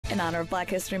In honor of Black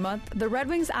History Month, the Red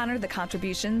Wings honored the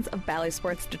contributions of Bally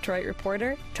Sports Detroit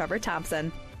reporter Trevor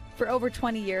Thompson. For over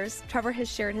 20 years, Trevor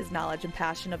has shared his knowledge and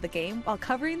passion of the game while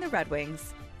covering the Red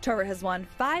Wings. Trevor has won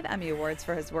 5 Emmy Awards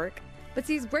for his work, but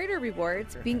sees greater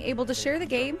rewards being able to share the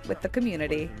game with the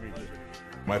community.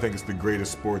 I think it's the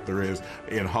greatest sport there is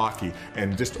in hockey,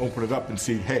 and just open it up and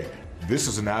see, hey, this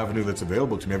is an avenue that's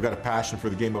available to me. I've got a passion for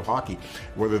the game of hockey.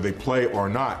 Whether they play or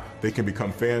not, they can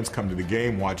become fans, come to the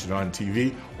game, watch it on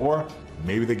TV, or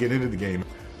maybe they get into the game.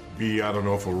 I don't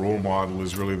know if a role model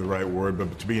is really the right word,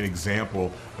 but to be an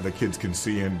example that kids can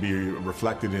see and be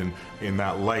reflected in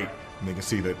that light, and they can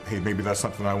see that, hey, maybe that's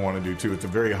something I want to do too. It's a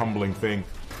very humbling thing.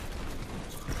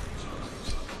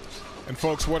 And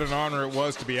folks, what an honor it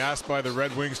was to be asked by the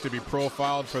Red Wings to be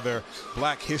profiled for their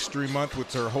Black History Month,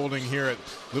 which they're holding here at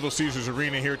Little Caesars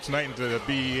Arena here tonight, and to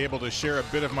be able to share a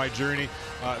bit of my journey.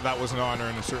 That was an honor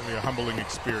and certainly a humbling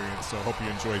experience, so I hope you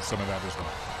enjoyed some of that as well.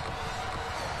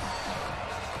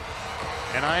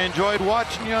 And I enjoyed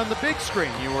watching you on the big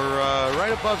screen. You were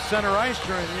right above center ice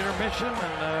during the intermission,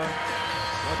 and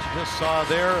what you just saw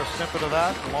there, a snippet of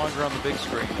that, longer on the big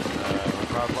screen. And the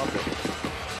crowd loved it.